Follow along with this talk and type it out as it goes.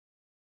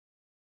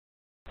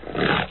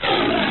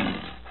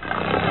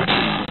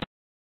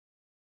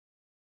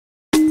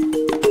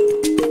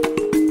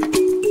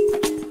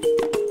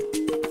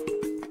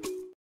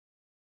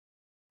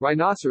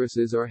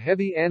Rhinoceroses are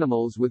heavy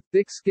animals with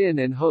thick skin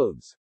and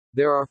hooves.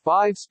 There are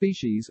 5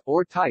 species,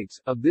 or types,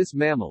 of this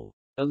mammal.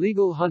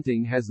 Illegal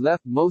hunting has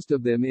left most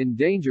of them in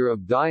danger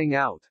of dying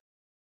out.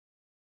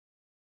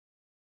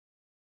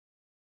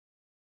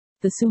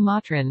 The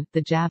Sumatran,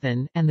 the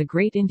Javan, and the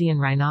Great Indian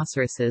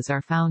rhinoceroses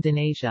are found in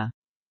Asia.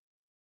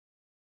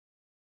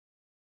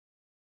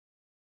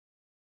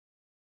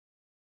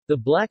 The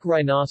black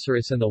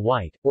rhinoceros and the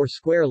white, or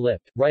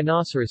square-lipped,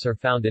 rhinoceros are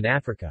found in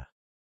Africa.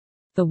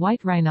 The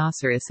white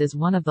rhinoceros is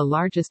one of the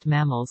largest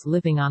mammals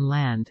living on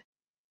land.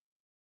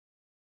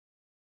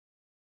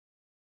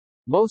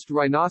 Most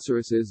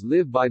rhinoceroses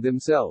live by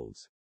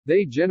themselves.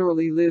 They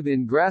generally live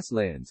in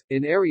grasslands,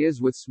 in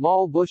areas with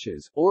small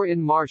bushes, or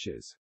in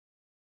marshes.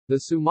 The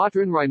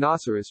Sumatran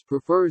rhinoceros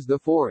prefers the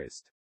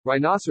forest.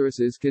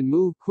 Rhinoceroses can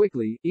move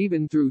quickly,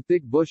 even through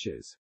thick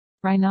bushes.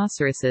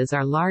 Rhinoceroses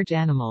are large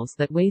animals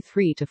that weigh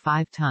 3 to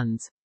 5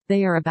 tons.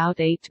 They are about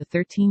 8 to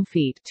 13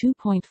 feet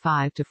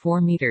 (2.5 to 4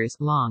 meters)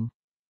 long.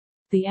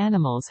 The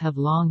animals have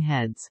long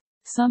heads.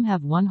 Some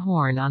have one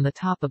horn on the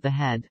top of the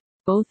head.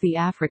 Both the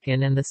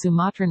African and the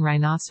Sumatran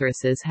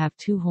rhinoceroses have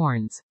 2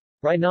 horns.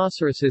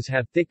 Rhinoceroses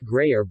have thick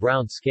gray or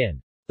brown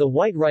skin. The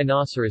white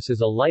rhinoceros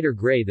is a lighter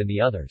gray than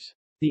the others.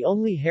 The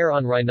only hair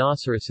on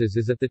rhinoceroses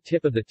is at the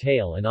tip of the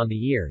tail and on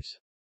the ears.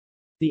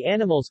 The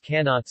animals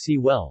cannot see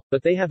well,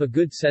 but they have a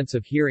good sense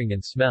of hearing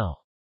and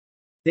smell.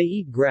 They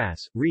eat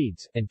grass,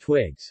 reeds, and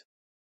twigs.